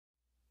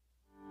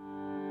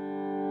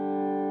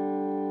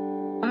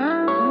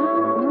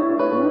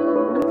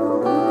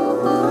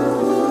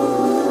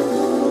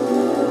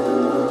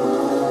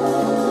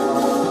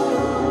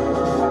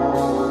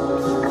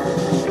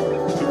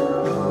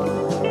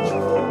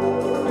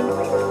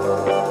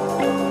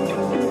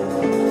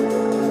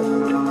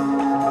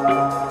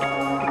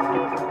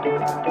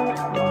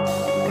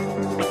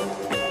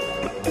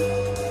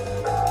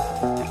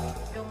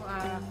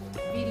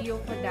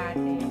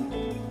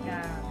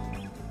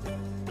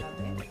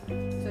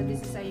So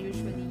this is I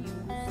usually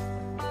use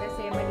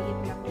kasi maliit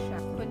lang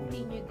siya.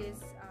 Continue this.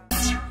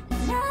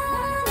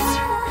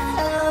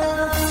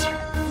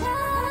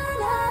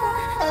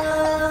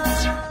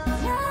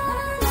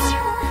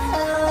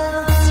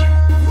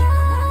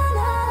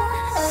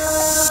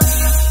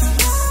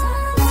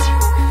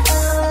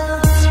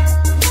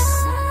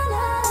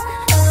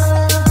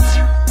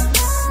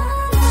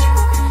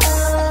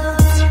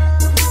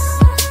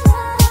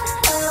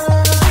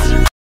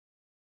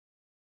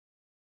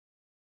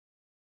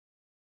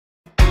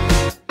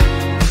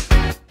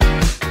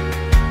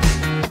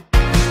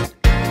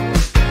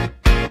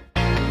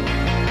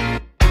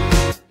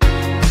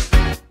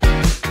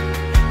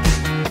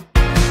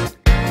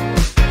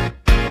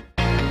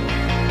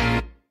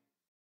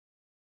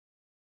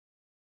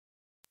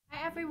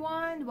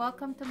 Everyone,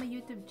 welcome to my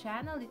YouTube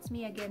channel. It's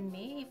me again,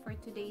 May. For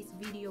today's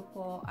video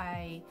po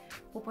ay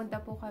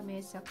pupunta po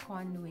kami sa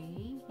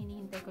Conway.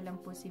 Hinihintay ko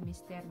lang po si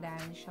Mr.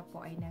 dahil siya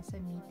po ay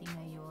nasa meeting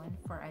ngayon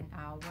for an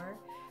hour.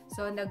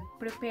 So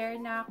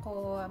nag-prepare na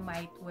ako,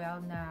 might well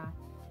na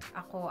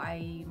ako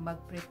ay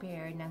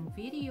mag-prepare ng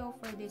video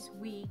for this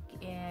week.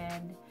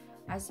 And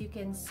as you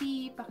can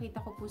see,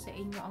 pakita ko po sa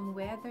inyo ang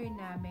weather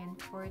namin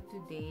for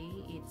today.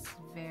 It's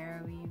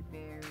very,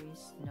 very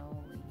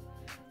snowy.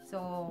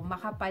 So,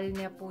 makapal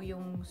na po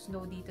yung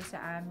snow dito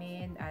sa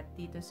amin at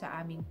dito sa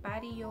aming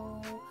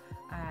patio.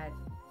 At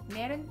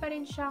meron pa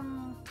rin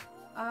siyang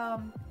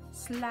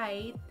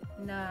slight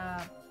na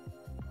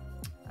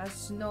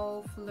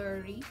snow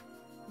flurry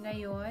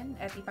ngayon.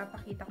 At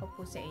ipapakita ko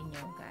po sa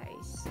inyo,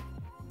 guys.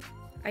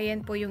 Ayan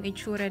po yung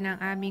itsura ng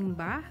aming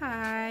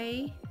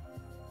bahay.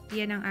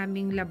 Yan ang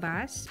aming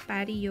labas,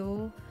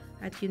 patio.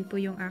 At yun po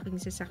yung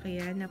aking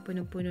sasakyan na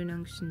punong-puno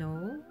ng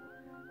snow.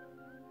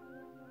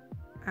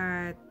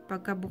 At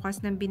pagkabukas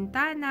ng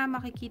bintana,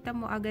 makikita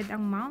mo agad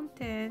ang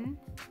mountain.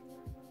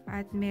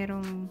 At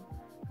merong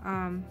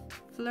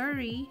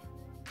flurry,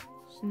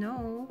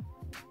 snow.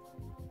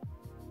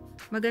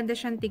 Maganda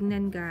siyang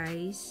tignan,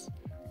 guys.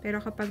 Pero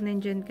kapag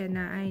nandyan ka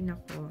na, ay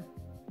nako.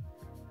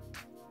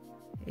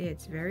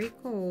 It's very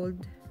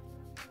cold.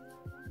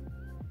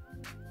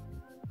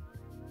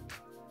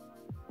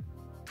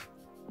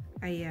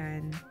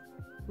 Ayan.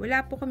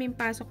 Wala po kaming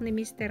pasok ni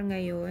Mr.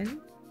 ngayon.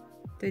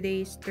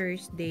 Today is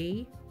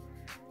Thursday.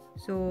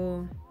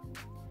 So,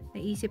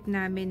 naisip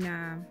namin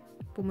na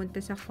pumunta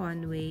sa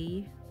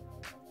Conway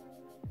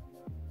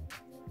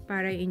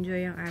para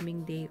enjoy ang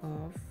aming day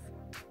off.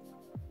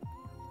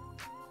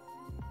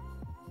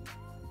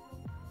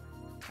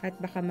 At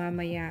baka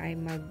mamaya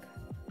ay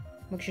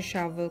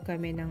magsha-shovel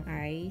kami ng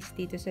ice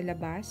dito sa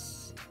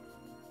labas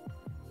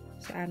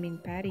sa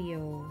aming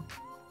patio.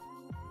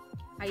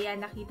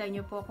 Ayan, nakita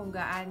nyo po kung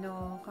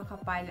gaano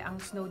kakapal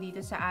ang snow dito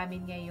sa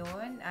amin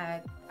ngayon.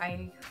 At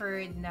I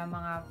heard na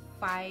mga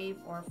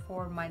 5 or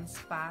 4 months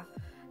pa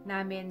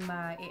namin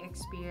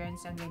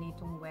ma-experience ang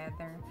ganitong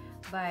weather.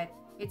 But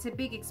it's a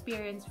big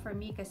experience for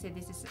me kasi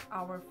this is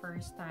our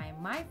first time.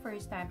 My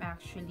first time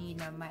actually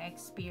na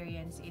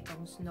ma-experience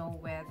itong snow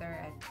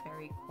weather at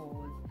very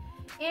cold.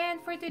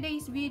 And for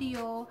today's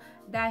video,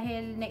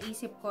 dahil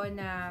naisip ko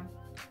na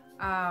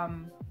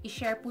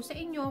i-share po sa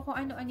inyo kung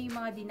ano-ano yung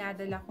mga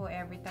dinadala ko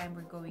every time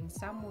we're going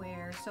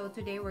somewhere. So,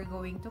 today we're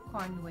going to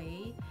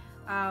Conway.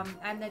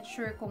 I'm not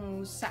sure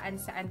kung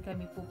saan-saan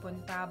kami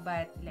pupunta,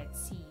 but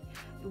let's see.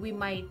 We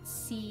might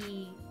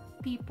see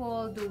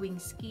people doing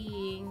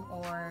skiing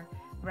or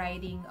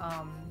riding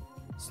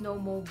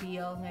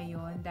snowmobile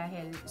ngayon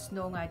dahil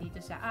snow nga dito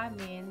sa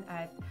amin.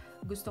 At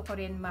gusto ko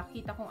rin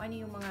makita kung ano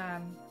yung mga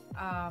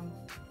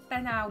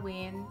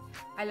tanawin.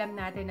 Alam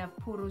natin na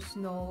puro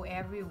snow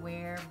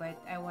everywhere, but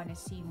I wanna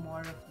see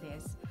more of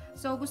this.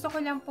 So, gusto ko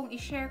lang pong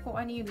i-share kung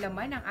ano yung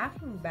laman ng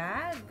aking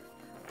bag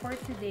for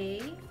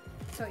today.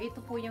 So,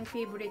 ito po yung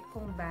favorite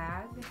kong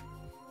bag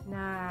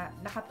na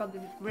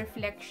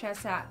nakapag-reflect siya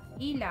sa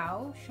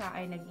ilaw. Siya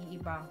ay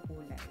nag-iibang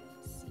kulay.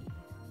 See?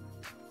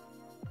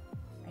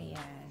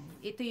 Ayan.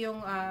 Ito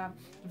yung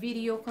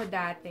video ko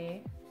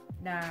dati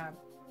na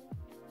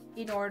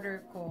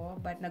in-order ko,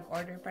 but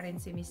nag-order pa rin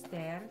si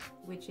Mr.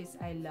 which is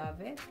I love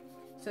it.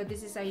 So,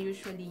 this is I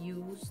usually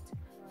used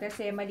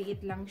kasi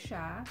maliit lang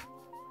siya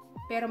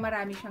pero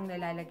marami siyang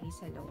nalalagay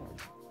sa loob.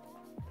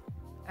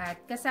 At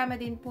kasama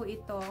din po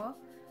ito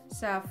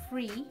sa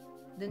free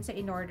dun sa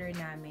in-order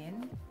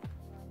namin.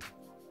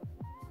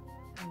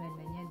 Ang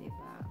ganda niya,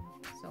 diba?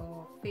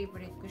 So,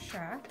 favorite ko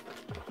siya.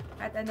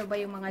 At ano ba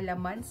yung mga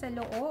laman sa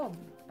loob?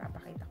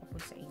 Papakita ko po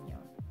sa inyo.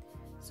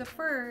 So,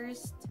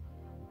 first,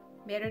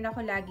 meron ako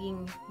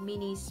laging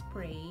mini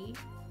spray,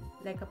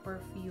 like a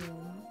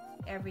perfume,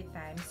 every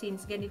time.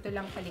 Since ganito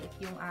lang kaliit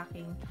yung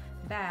aking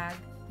bag,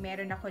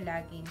 meron ako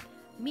laging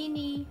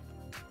mini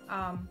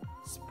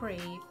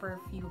spray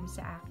perfume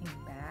sa aking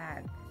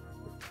bag.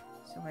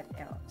 So, what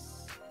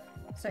else?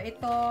 So,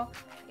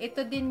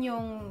 ito din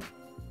yung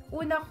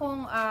una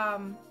kong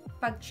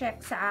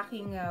pag-check sa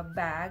aking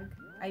bag.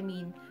 I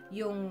mean,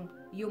 yung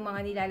mga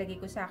nilalagay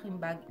ko sa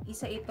aking bag,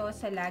 isa ito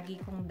sa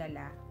lagi kong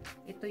dala.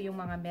 Ito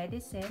yung mga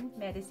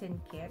medicine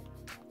kit.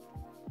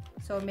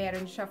 So,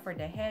 meron siya for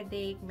the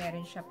headache,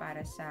 meron siya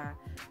para sa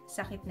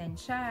sakit ng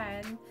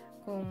tiyan.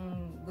 Kung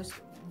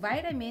gusto,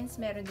 vitamins,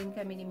 meron din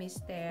kami ni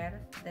Mister.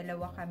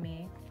 Dalawa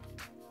kami.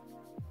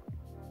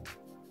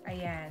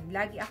 Ayan,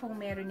 lagi akong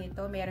meron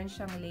nito. Meron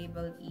siyang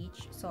label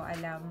each. So,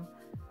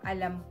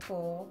 alam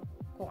ko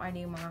kung ano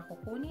yung mga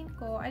kukunin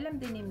ko. Alam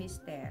din ni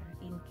Mister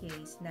in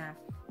case na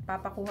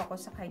papakuha ko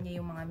sa kanya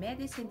yung mga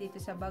medicine dito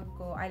sa bag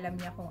ko. Alam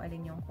niya kung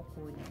alin yung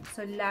kukunin.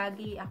 So,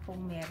 lagi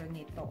akong meron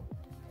nito.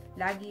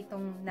 Lagi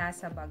itong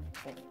nasa bag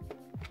ko.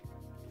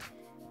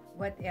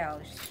 What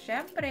else?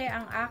 Siyempre,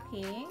 ang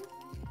aking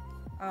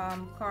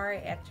car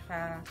at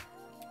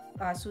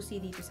saka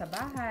susi dito sa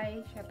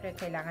bahay. Siyempre,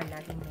 kailangan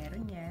laging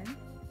meron yan.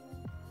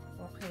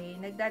 Okay.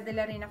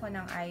 Nagdadala rin ako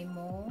ng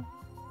IMO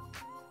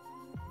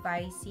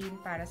Vicin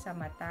para sa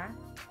mata.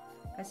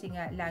 Kasi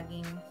nga,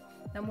 laging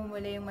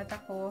namumula yung mata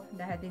ko.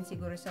 Dahil din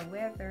siguro sa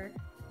weather.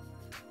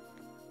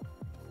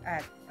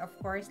 At, of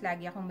course,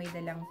 lagi akong may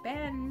dalang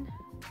pen.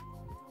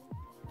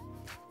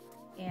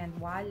 And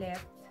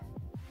wallet.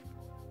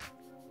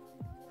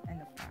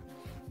 Ano pa?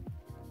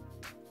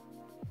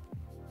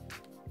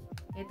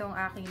 Itong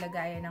aking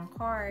lagayan ng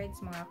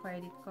cards, mga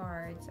credit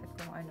cards, at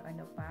kung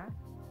ano-ano pa.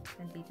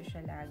 Nandito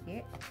siya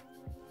lagi.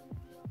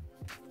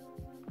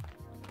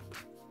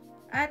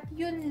 At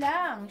yun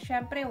lang.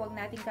 Syempre, wag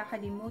nating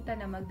kakalimutan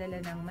na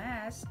magdala ng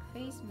mask,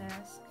 face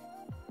mask.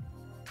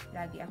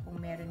 Lagi akong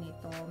meron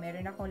nito.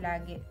 Meron akong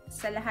lagi,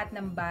 sa lahat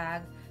ng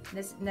bag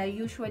na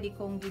usually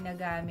kong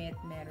ginagamit,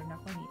 meron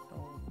ako nito.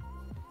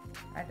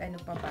 At ano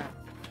pa ba?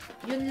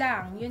 Yun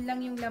lang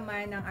yung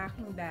laman ng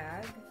aking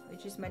bag,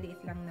 which is maliit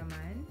lang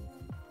naman.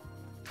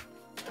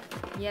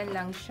 Yan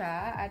lang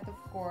siya. At of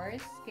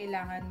course,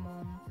 kailangan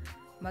mong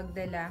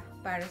magdala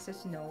para sa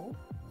snow.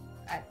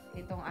 At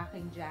itong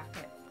aking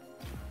jacket.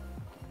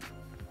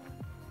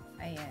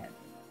 Ayan.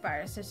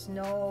 Para sa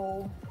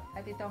snow.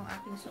 At ito ang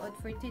aking suot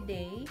for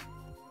today.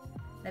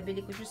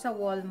 Nabili ko siya sa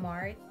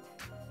Walmart.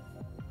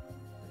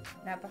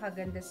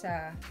 Napakaganda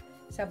sa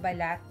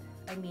balat.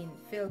 I mean,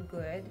 feel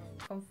good,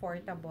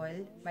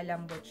 comfortable,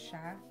 malambot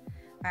siya.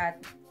 At,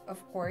 of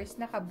course,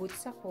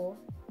 naka-boots ako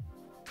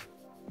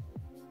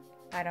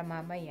para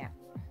mamaya.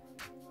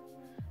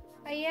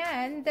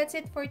 Ayan, that's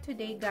it for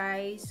today,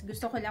 guys.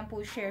 Gusto ko lang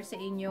po share sa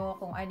inyo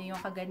kung ano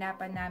yung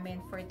kaganapan namin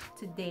for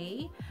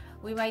today.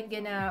 We might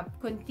gonna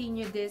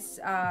continue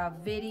this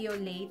video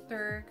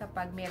later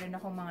kapag meron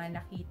akong mga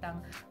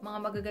nakitang mga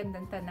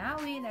magagandang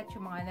tanawin at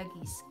yung mga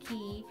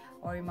nag-ski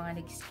or yung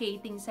mga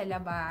nag-skating sa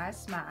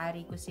labas,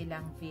 maaari ko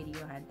silang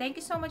videohan. Thank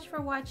you so much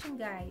for watching,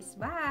 guys.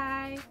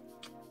 Bye!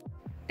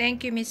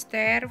 Thank you,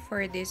 Mister,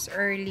 for this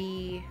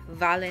early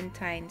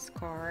Valentine's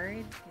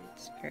card.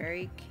 It's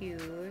very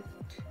cute.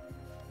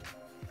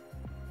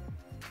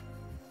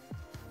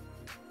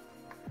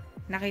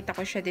 Nakita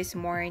ko siya this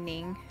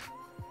morning.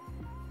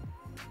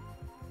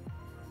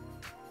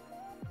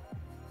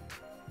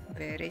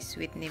 Very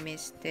sweet ni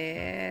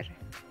Mister.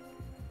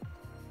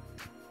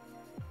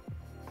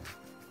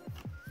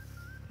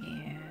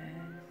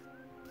 Ayan.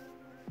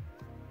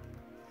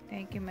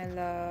 Thank you, my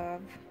love.